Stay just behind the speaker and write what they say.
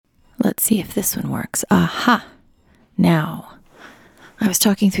Let's see if this one works. Aha! Now, I was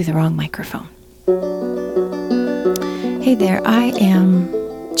talking through the wrong microphone. Hey there, I am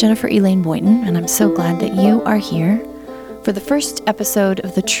Jennifer Elaine Boynton, and I'm so glad that you are here for the first episode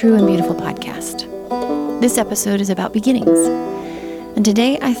of the True and Beautiful podcast. This episode is about beginnings, and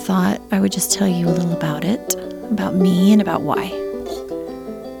today I thought I would just tell you a little about it, about me, and about why.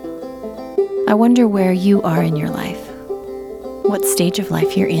 I wonder where you are in your life, what stage of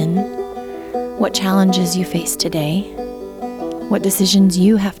life you're in, what challenges you face today, what decisions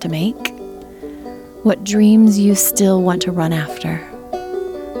you have to make, what dreams you still want to run after,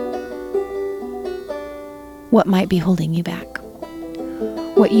 what might be holding you back,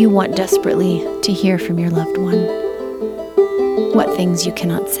 what you want desperately to hear from your loved one, what things you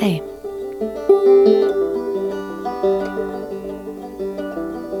cannot say.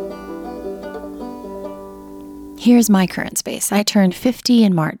 Here's my current space. I turned 50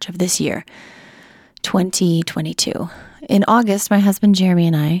 in March of this year, 2022. In August, my husband Jeremy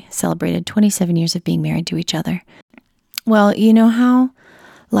and I celebrated 27 years of being married to each other. Well, you know how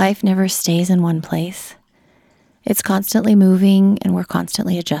life never stays in one place? It's constantly moving, and we're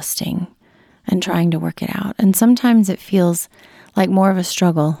constantly adjusting and trying to work it out. And sometimes it feels like more of a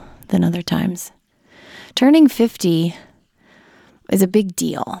struggle than other times. Turning 50 is a big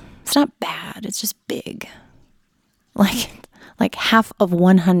deal. It's not bad, it's just big. Like half of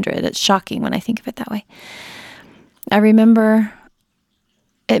 100. It's shocking when I think of it that way.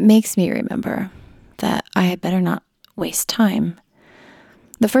 It makes me remember that I had better not waste time.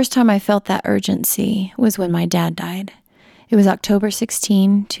 The first time I felt that urgency was when my dad died. It was October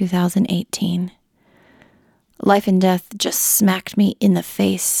 16, 2018. Life and death just smacked me in the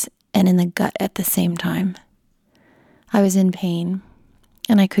face and in the gut at the same time. I was in pain,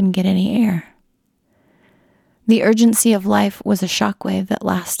 and I couldn't get any air. The urgency of life was a shockwave that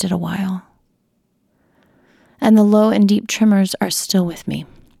lasted a while. And the low and deep tremors are still with me.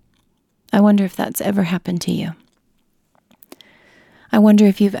 I wonder if that's ever happened to you. I wonder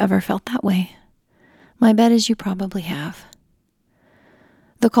if you've ever felt that way. My bet is you probably have.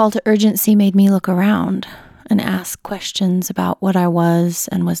 The call to urgency made me look around and ask questions about what I was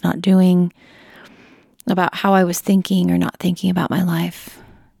and was not doing, about how I was thinking or not thinking about my life.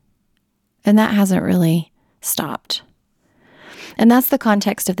 And that hasn't really stopped. And that's the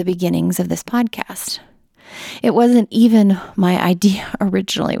context of the beginnings of this podcast. It wasn't even my idea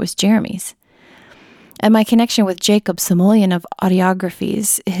originally, it was Jeremy's. And my connection with Jacob Samoilian of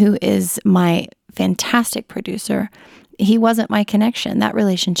Audiographies, who is my fantastic producer, he wasn't my connection. That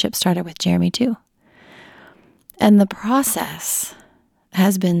relationship started with Jeremy too. And the process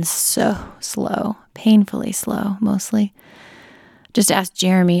has been so slow, painfully slow mostly. Just ask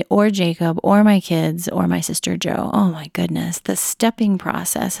Jeremy or Jacob or my kids or my sister Jo. Oh my goodness, the stepping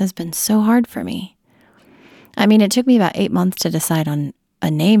process has been so hard for me. I mean, it took me about 8 months to decide on a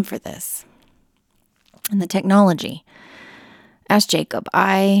name for this. And the technology. Ask Jacob.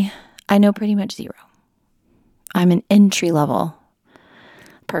 I know pretty much zero. I'm an entry-level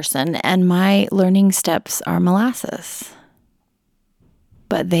person, and my learning steps are molasses.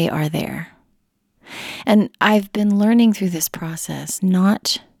 But they are there. And I've been learning through this process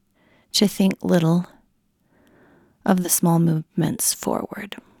not to think little of the small movements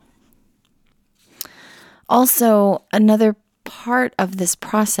forward. Also, another part of this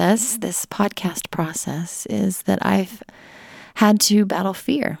process, this podcast process, is that I've had to battle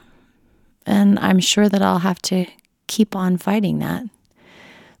fear. And I'm sure that I'll have to keep on fighting that.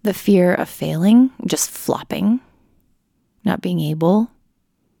 The fear of failing, just flopping, not being able,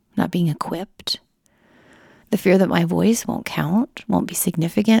 not being equipped. The fear that my voice won't count, won't be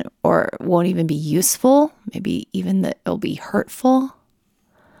significant, or won't even be useful, maybe even that it'll be hurtful.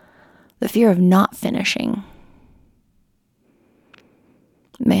 The fear of not finishing.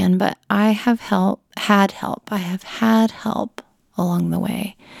 Man, but I have had help. I have had help along the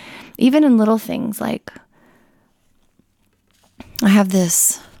way. Even in little things like I have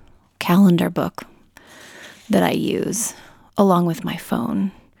this calendar book that I use along with my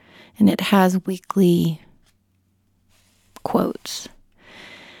phone, and it has weekly quotes.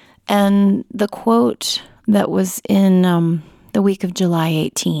 And the quote that was in the week of July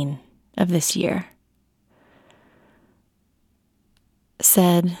 18 of this year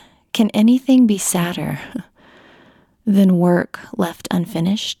said, "Can anything be sadder than work left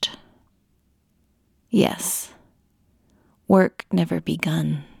unfinished? Yes, work never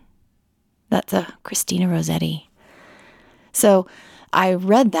begun." That's a Christina Rossetti. So I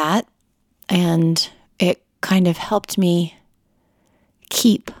read that, and it kind of helped me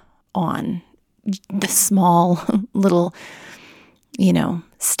keep on the small little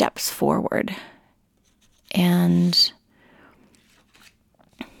steps forward. And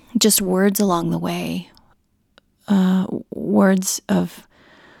just words along the way, words of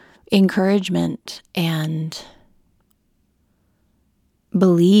encouragement and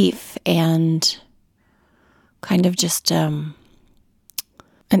belief and kind of just an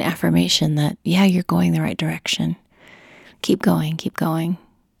affirmation that, yeah, you're going the right direction. Keep going, keep going.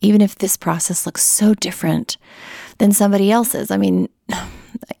 Even if this process looks so different than somebody else's. I mean,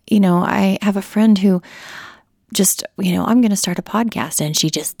 I have a friend who just, I'm going to start a podcast, and she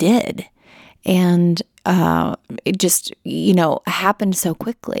just did. And it just, happened so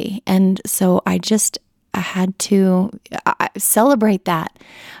quickly. And so I had to celebrate that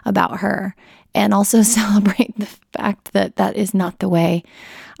about her, and also celebrate the fact that that is not the way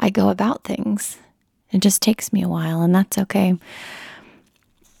I go about things. It just takes me a while, and that's okay.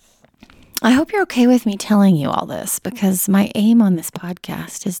 I hope you're okay with me telling you all this, because my aim on this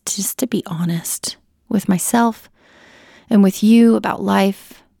podcast is just to be honest with myself and with you about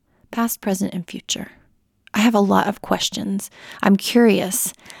life, past, present, and future. I have a lot of questions. I'm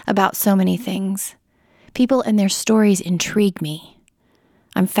curious about so many things. People and their stories intrigue me.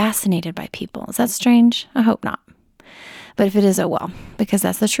 I'm fascinated by people. Is that strange? I hope not. But if it is, oh well, because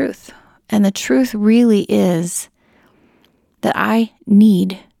that's the truth. And the truth really is that I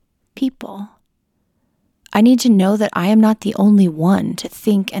need people. I need to know that I am not the only one to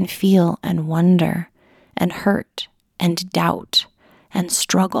think and feel and wonder and hurt and doubt and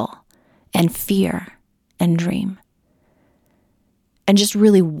struggle and fear and dream and just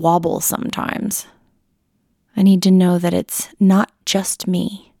really wobble sometimes. I need to know that it's not just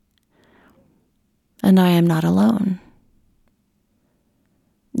me, and I am not alone.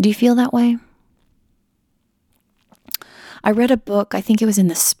 Do you feel that way? I read a book, I think it was in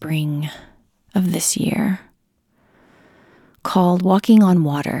the spring of this year, called Walking on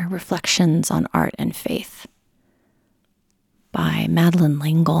Water, Reflections on Art and Faith by Madeleine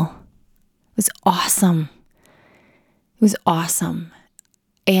L'Engle. It was awesome. It was awesome.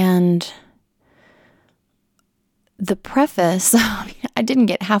 And the preface, I didn't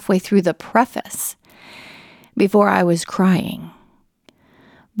get halfway through the preface before I was crying.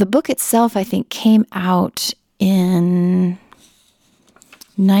 The book itself, I think, came out in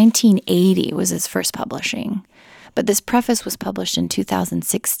 1980 was its first publishing. But this preface was published in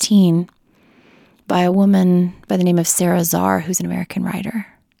 2016 by a woman by the name of Sara Zarr, who's an American writer.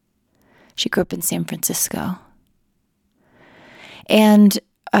 She grew up in San Francisco. And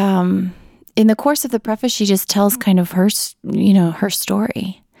in the course of the preface, she just tells kind of her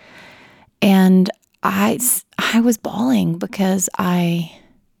story. And I was bawling because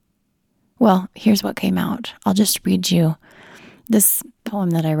here's what came out. I'll just read you this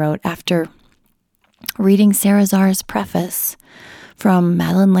poem that I wrote after reading Sara Zarr's preface from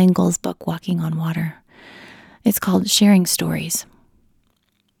Madeleine L'Engle's book, Walking on Water. It's called Sharing Stories.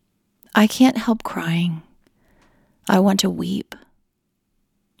 I can't help crying. I want to weep.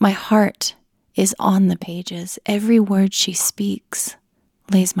 My heart is on the pages. Every word she speaks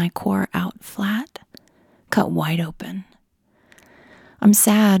lays my core out flat, cut wide open. I'm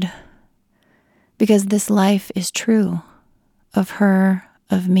sad because this life is true of her,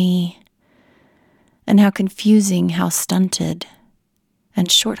 of me, and how confusing, how stunted, and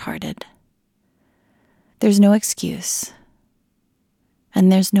short-hearted. There's no excuse,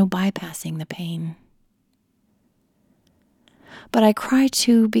 and there's no bypassing the pain. But I cry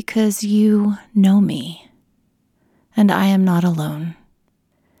too because you know me, and I am not alone.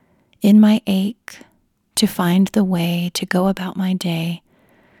 In my ache to find the way to go about my day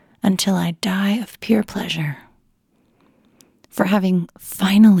until I die of pure pleasure for having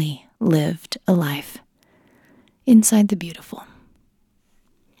finally lived a life inside the beautiful.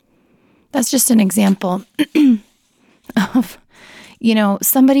 That's just an example of,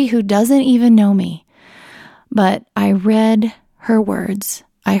 somebody who doesn't even know me, but I read her words.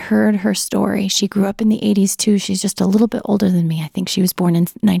 I heard her story. She grew up in the 80s too. She's just a little bit older than me. I think she was born in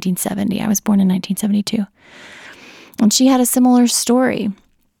 1970. I was born in 1972. And she had a similar story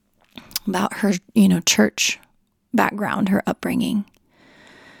about her, church background, her upbringing.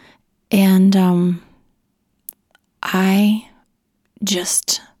 And I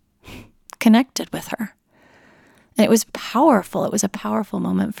just connected with her. And it was powerful. It was a powerful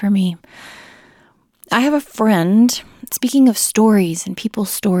moment for me. I have a friend, speaking of stories and people's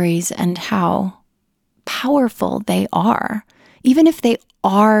stories and how powerful they are, even if they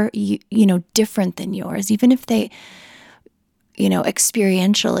are, different than yours, even if they,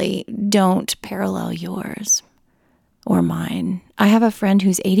 experientially don't parallel yours or mine. I have a friend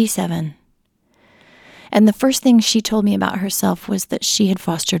who's 87, And the first thing she told me about herself was that she had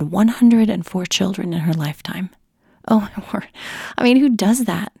fostered 104 children in her lifetime. Oh my word. I mean, who does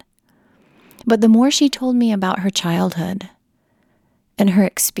that? But the more she told me about her childhood and her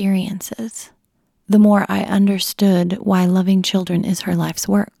experiences, the more I understood why loving children is her life's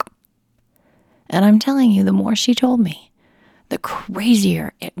work. And I'm telling you, the more she told me, the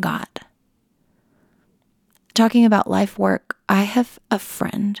crazier it got. Talking about life work, I have a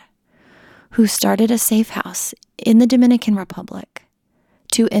friend who started a safe house in the Dominican Republic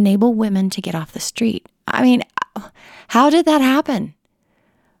to enable women to get off the street. I mean, how did that happen?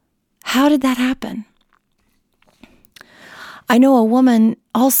 How did that happen? I know a woman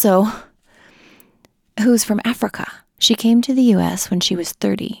also who's from Africa. She came to the U.S. when she was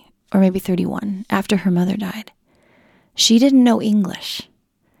 30 or maybe 31 after her mother died. She didn't know English,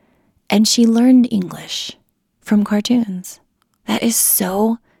 and she learned English from cartoons. That is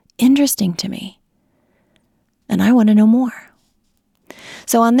so interesting to me, and I want to know more.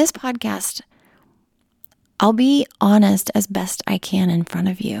 So on this podcast, I'll be honest as best I can in front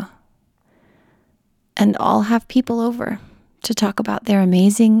of you, and I'll have people over to talk about their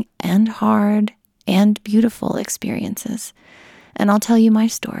amazing and hard and beautiful experiences, and I'll tell you my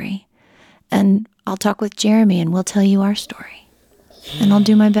story, and I'll talk with Jeremy and we'll tell you our story, and I'll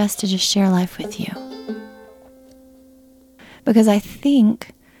do my best to just share life with you, because I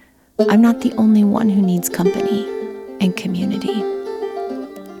think I'm not the only one who needs company and community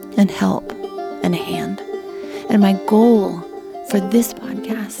and help and a hand. And my goal for this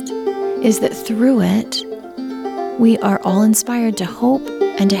podcast is that through it, we are all inspired to hope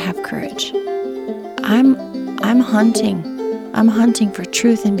and to have courage. I'm hunting for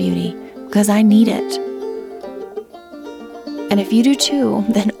truth and beauty because I need it. And if you do too,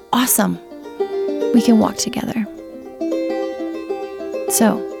 then awesome. We can walk together.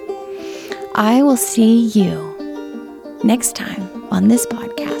 So, I will see you next time on this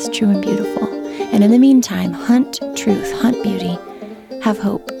podcast, True and Beautiful. And in the meantime, hunt truth, hunt beauty, have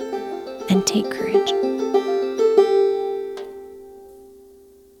hope, and take courage.